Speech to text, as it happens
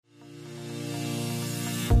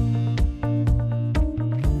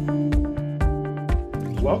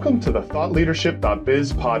Welcome to the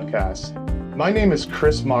ThoughtLeadership.biz podcast. My name is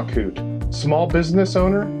Chris Makut, small business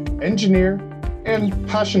owner, engineer, and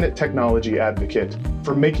passionate technology advocate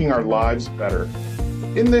for making our lives better.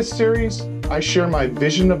 In this series, I share my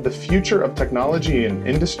vision of the future of technology and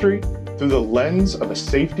industry through the lens of a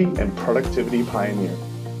safety and productivity pioneer.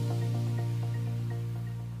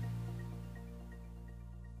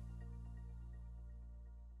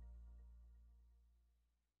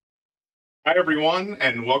 Hi, everyone,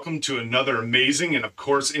 and welcome to another amazing and, of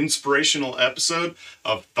course, inspirational episode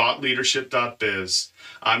of ThoughtLeadership.biz.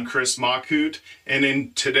 I'm Chris Makut, and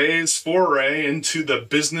in today's foray into the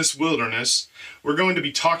business wilderness, we're going to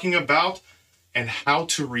be talking about and how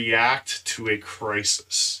to react to a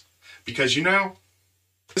crisis. Because,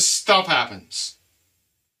 this stuff happens,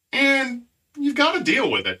 and you've got to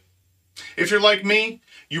deal with it. If you're like me,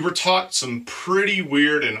 you were taught some pretty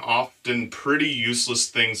weird and often pretty useless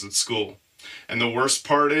things at school. And the worst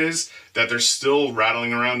part is that they're still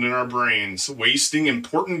rattling around in our brains, wasting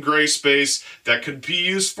important gray space that could be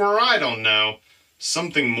used for, I don't know,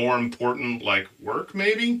 something more important like work,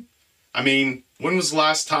 maybe? I mean, when was the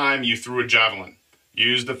last time you threw a javelin,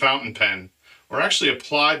 used a fountain pen, or actually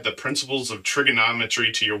applied the principles of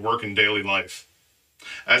trigonometry to your work and daily life?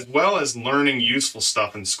 As well as learning useful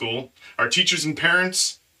stuff in school, our teachers and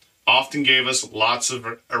parents often gave us lots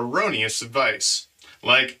of erroneous advice,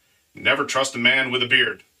 like, never trust a man with a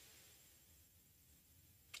beard.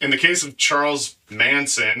 In the case of Charles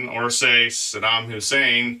Manson, or say Saddam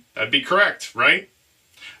Hussein, that'd be correct, right?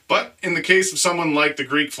 But in the case of someone like the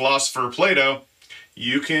Greek philosopher Plato,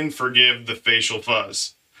 you can forgive the facial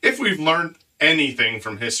fuzz. If we've learned anything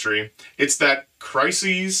from history, it's that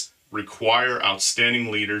crises require outstanding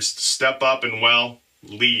leaders to step up and,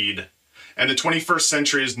 lead. And the 21st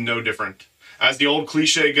century is no different. As the old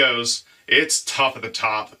cliche goes, it's tough at the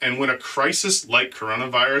top, and when a crisis like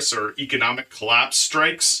coronavirus or economic collapse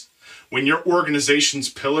strikes, when your organization's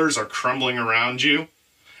pillars are crumbling around you,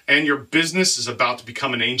 and your business is about to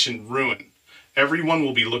become an ancient ruin, everyone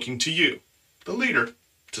will be looking to you, the leader,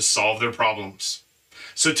 to solve their problems.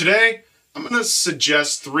 So today, I'm going to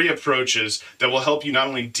suggest 3 approaches that will help you not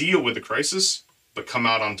only deal with the crisis, but come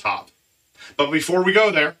out on top. But before we go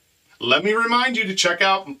there, let me remind you to check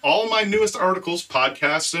out all my newest articles,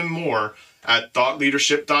 podcasts, and more at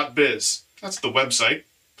thoughtleadership.biz. That's the website.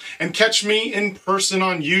 And catch me in person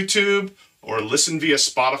on YouTube or listen via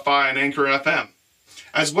Spotify and Anchor FM,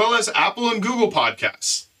 as well as Apple and Google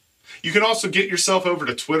Podcasts. You can also get yourself over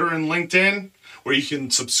to Twitter and LinkedIn, where you can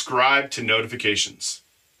subscribe to notifications.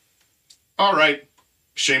 All right,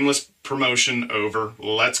 shameless promotion over.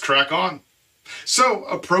 Let's crack on. So,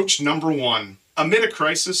 approach number 1. Amid a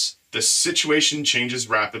crisis, the situation changes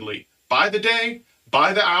rapidly, by the day,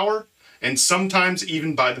 by the hour, and sometimes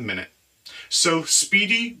even by the minute. So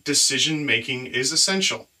speedy decision-making is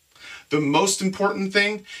essential. The most important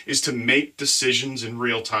thing is to make decisions in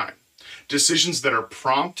real time. Decisions that are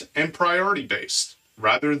prompt and priority-based,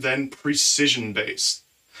 rather than precision-based.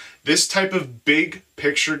 This type of big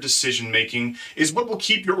picture decision-making is what will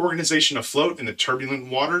keep your organization afloat in the turbulent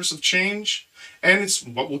waters of change, and it's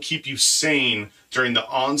what will keep you sane during the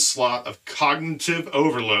onslaught of cognitive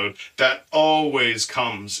overload that always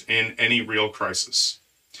comes in any real crisis.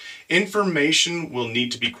 Information will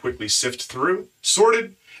need to be quickly sifted through,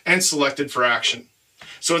 sorted, and selected for action.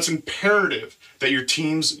 So it's imperative that your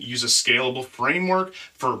teams use a scalable framework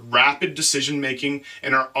for rapid decision-making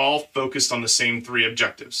and are all focused on the same 3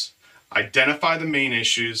 objectives. Identify the main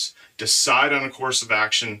issues, decide on a course of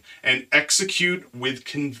action, and execute with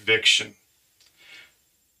conviction.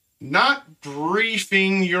 Not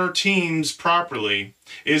briefing your teams properly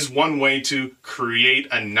is one way to create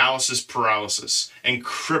analysis paralysis and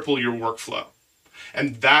cripple your workflow.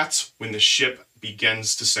 And that's when the ship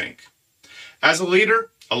begins to sink. As a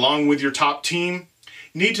leader, along with your top team,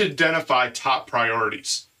 you need to identify top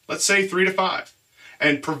priorities, let's say 3 to 5,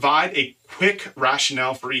 and provide a quick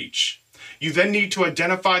rationale for each. You then need to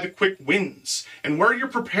identify the quick wins and where you're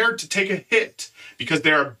prepared to take a hit, because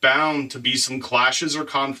there are bound to be some clashes or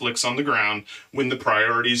conflicts on the ground when the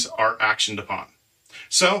priorities are actioned upon.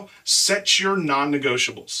 So set your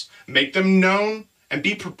non-negotiables, make them known, and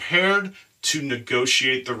be prepared to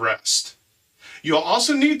negotiate the rest. You'll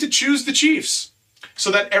also need to choose the chiefs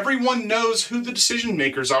so that everyone knows who the decision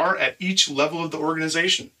makers are at each level of the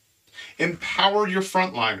organization. Empower your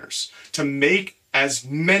frontliners to make as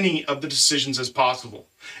many of the decisions as possible.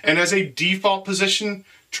 And as a default position,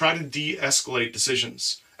 try to de-escalate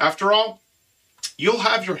decisions. After all, you'll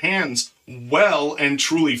have your hands well and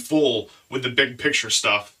truly full with the big picture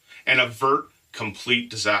stuff and avert complete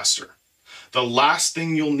disaster. The last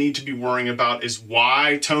thing you'll need to be worrying about is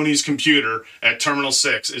why Tony's computer at Terminal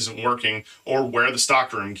 6 isn't working or where the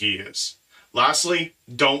stockroom key is. Lastly,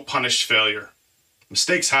 don't punish failure.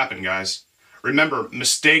 Mistakes happen, guys. Remember,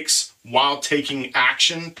 mistakes while taking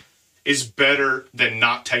action is better than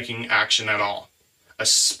not taking action at all,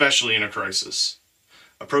 especially in a crisis.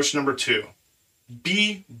 Approach number 2,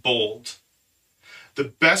 be bold. The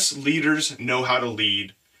best leaders know how to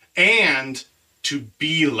lead and to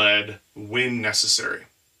be led when necessary.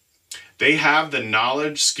 They have the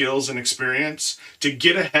knowledge, skills, and experience to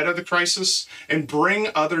get ahead of the crisis and bring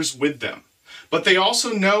others with them. But they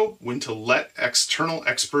also know when to let external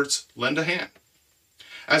experts lend a hand.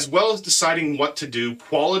 As well as deciding what to do,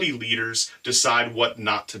 quality leaders decide what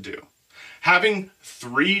not to do. Having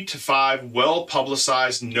 3 to 5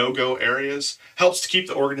 well-publicized no-go areas helps to keep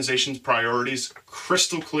the organization's priorities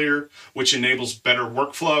crystal clear, which enables better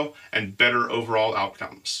workflow and better overall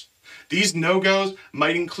outcomes. These no-goes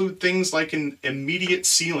might include things like an immediate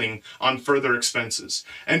ceiling on further expenses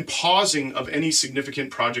and pausing of any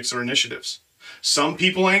significant projects or initiatives. Some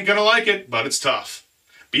people ain't gonna like it, but it's tough.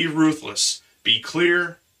 Be ruthless, be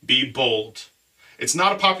clear, be bold. It's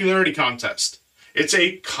not a popularity contest. It's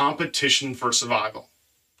a competition for survival.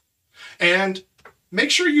 And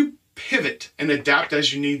make sure you pivot and adapt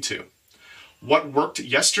as you need to. What worked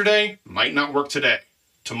yesterday might not work today,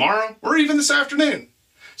 tomorrow, or even this afternoon.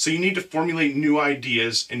 So you need to formulate new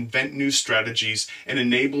ideas, invent new strategies, and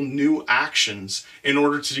enable new actions in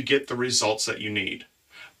order to get the results that you need.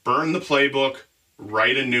 Burn the playbook,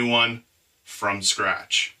 write a new one from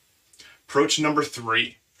scratch. Approach number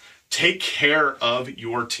 3, take care of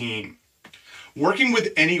your team. Working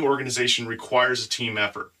with any organization requires a team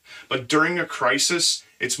effort, but during a crisis,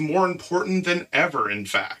 it's more important than ever, in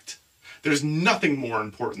fact. There's nothing more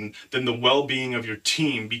important than the well-being of your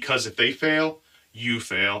team, because if they fail, you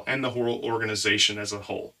fail, and the whole organization as a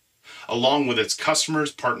whole, along with its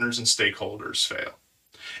customers, partners, and stakeholders fail.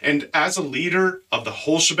 And as a leader of the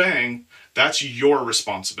whole shebang, that's your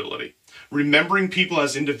responsibility. Remembering people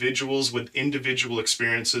as individuals with individual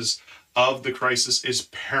experiences of the crisis is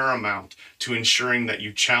paramount to ensuring that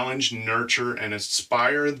you challenge, nurture, and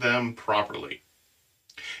inspire them properly.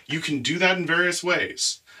 You can do that in various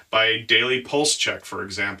ways. By a daily pulse check, for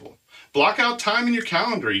example. Block out time in your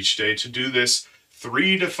calendar each day to do this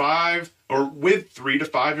 3 to 5 or with 3 to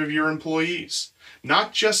 5 of your employees,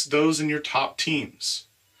 not just those in your top teams.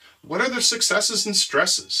 What are their successes and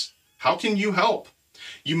stresses? How can you help?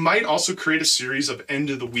 You might also create a series of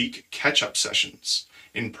end-of-the-week catch-up sessions,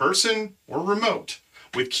 in person or remote,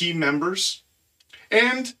 with key members.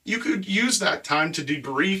 And you could use that time to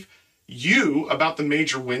debrief you about the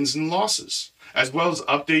major wins and losses, as well as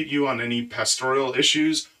update you on any pastoral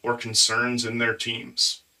issues or concerns in their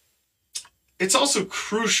teams. It's also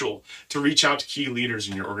crucial to reach out to key leaders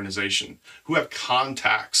in your organization who have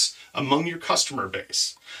contacts among your customer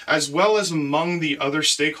base, as well as among the other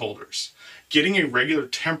stakeholders. Getting a regular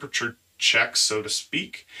temperature check, so to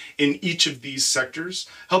speak, in each of these sectors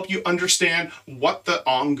help you understand what the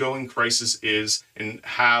ongoing crisis is and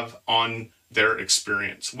have on their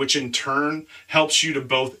experience, which in turn helps you to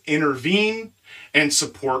both intervene and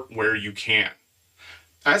support where you can,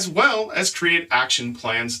 as well as create action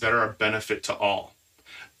plans that are a benefit to all.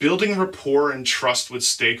 Building rapport and trust with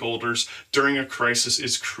stakeholders during a crisis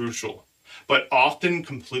is crucial, but often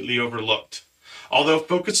completely overlooked. Although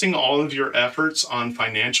focusing all of your efforts on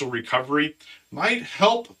financial recovery might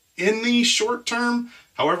help in the short term,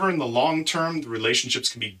 however, in the long term, the relationships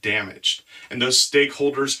can be damaged, and those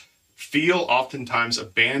stakeholders feel oftentimes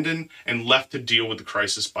abandoned and left to deal with the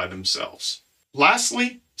crisis by themselves.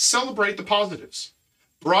 Lastly, celebrate the positives.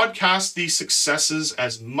 Broadcast the successes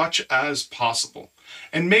as much as possible,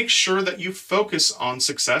 and make sure that you focus on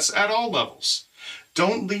success at all levels.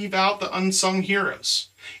 Don't leave out the unsung heroes.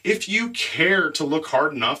 If you care to look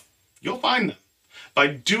hard enough, you'll find them. By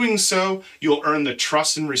doing so, you'll earn the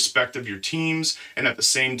trust and respect of your teams, and at the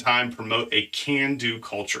same time promote a can-do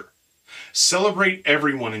culture. Celebrate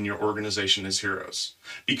everyone in your organization as heroes,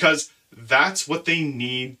 because that's what they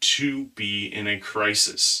need to be in a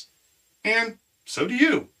crisis. And so do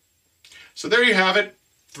you. So there you have it,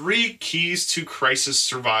 3 keys to crisis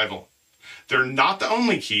survival. They're not the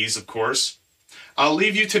only keys, of course. I'll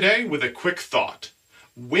leave you today with a quick thought.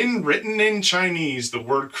 When written in Chinese, the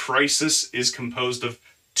word crisis is composed of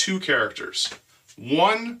 2 characters.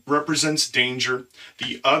 One represents danger,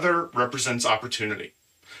 the other represents opportunity.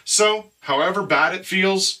 So, however bad it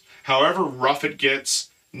feels, however rough it gets,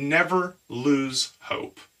 never lose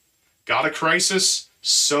hope. Got a crisis?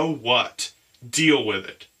 So what? Deal with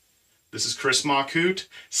it. This is Chris Mahkoot.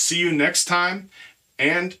 See you next time.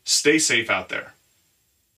 and stay safe out there.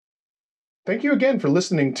 Thank you again for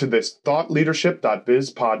listening to this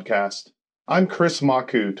ThoughtLeadership.biz podcast. I'm Chris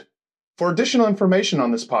Makut. For additional information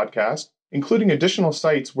on this podcast, including additional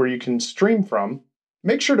sites where you can stream from,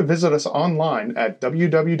 make sure to visit us online at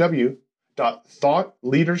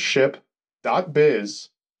www.thoughtleadership.biz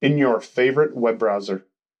in your favorite web browser.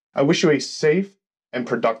 I wish you a safe and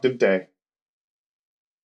productive day.